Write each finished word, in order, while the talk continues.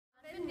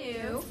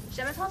allez-vous?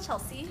 Je m'appelle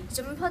Chelsea.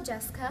 Je m'appelle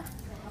Jessica.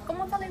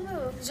 Comment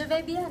allez-vous? Je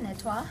vais bien et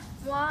toi?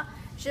 Moi,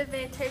 je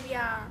vais très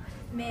bien,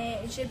 mais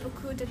j'ai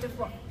beaucoup de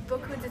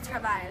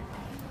travail.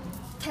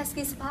 Qu'est-ce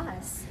qui se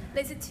passe?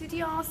 Les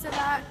étudiants se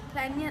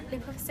plaignent, les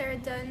professeurs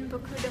donnent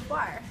beaucoup de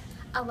devoirs.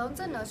 Allons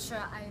de notre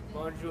arrivée.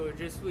 Bonjour,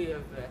 je suis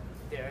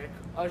Derek.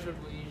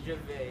 Aujourd'hui, je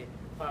vais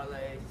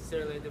parler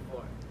sur les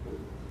devoirs.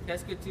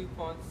 Qu'est-ce que tu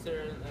penses sur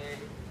les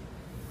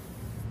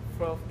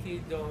profs qui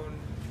donnent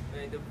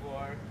les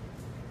devoirs?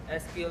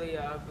 Est-ce qu'il y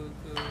a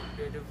beaucoup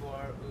de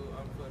devoirs ou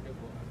un peu de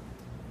devoirs?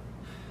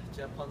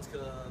 Je pense que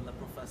le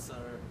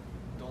professeur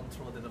donne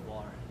trop de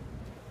devoirs.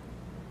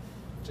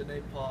 Je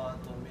n'ai pas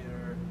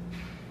dormir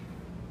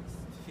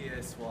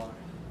hier soir.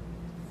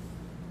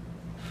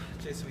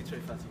 Je suis très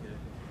fatigué.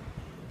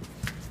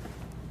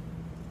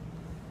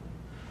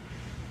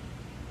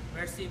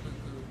 Merci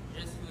beaucoup.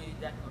 Je suis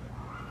d'accord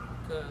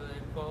que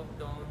les profs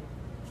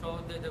donnent trop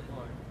de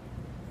devoirs.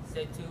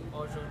 C'est tout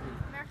aujourd'hui.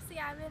 Merci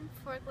Ivan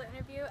pour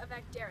l'interview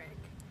avec Derek.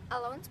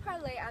 Allons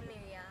parler à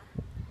Mireya.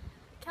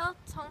 Quel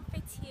temps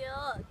fait-il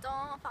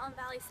dans Fountain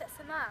Valley cette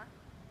semaine?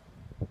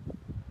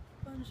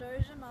 Bonjour,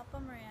 je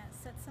m'appelle Mireya.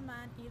 Cette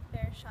semaine, il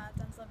fait chaud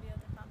dans la ville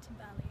de Fountain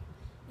Valley.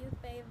 Il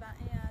fait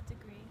 21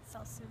 degrés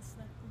Celsius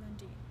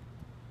lundi.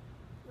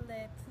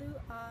 Le plus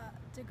haut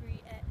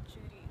degré est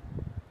jeudi.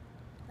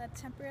 La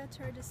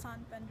température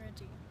descend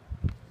vendredi.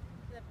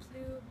 Le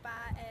plus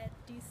bas est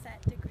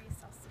 17 degrés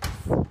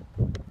Celsius.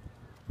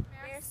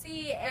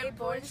 Merci et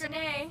bonne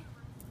journée.